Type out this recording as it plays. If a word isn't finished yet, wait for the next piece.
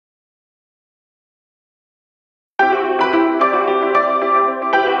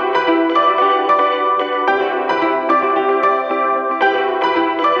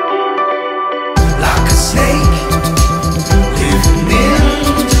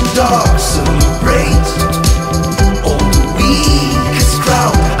dark, celebrate. All the weakest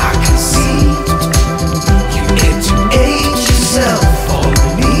crowd I can see. You educate yourself, follow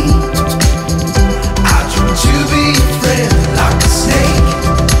me. I try to be a friend like a snake.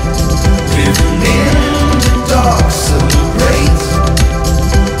 Living in the dark, celebrate.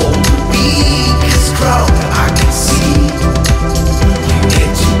 All the weakest crowd I can see. You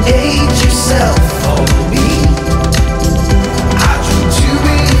educate yourself, follow me. I try to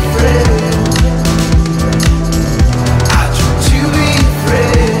be a friend. I try to be a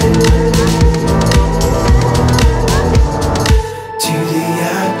friend. Today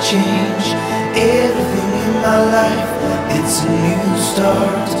I change everything in my life. It's a new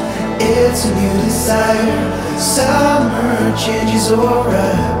start, it's a new desire. Summer changes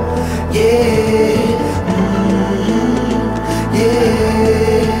alright. Yeah,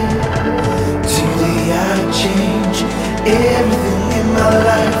 yeah. Today I change everything in my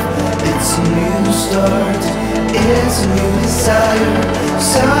life. It's a new start, it's a new desire.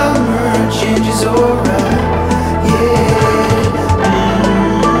 Summer changes alright. Yeah,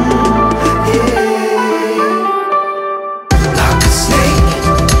 yeah. Like a snake,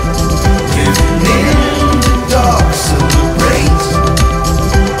 living in the dark, celebrate.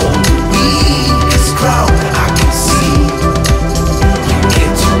 All the weakest crowd I can see. You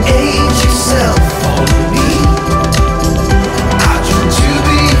educate yourself, follow me. I try to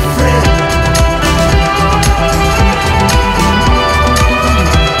be a friend.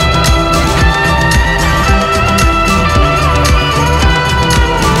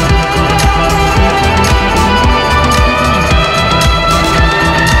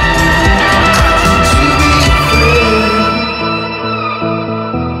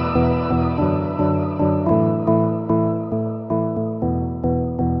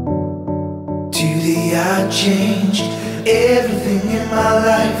 Today I changed everything in my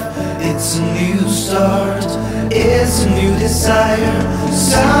life. It's a new start, it's a new desire.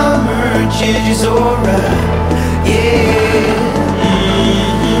 Summer changes alright. Yeah.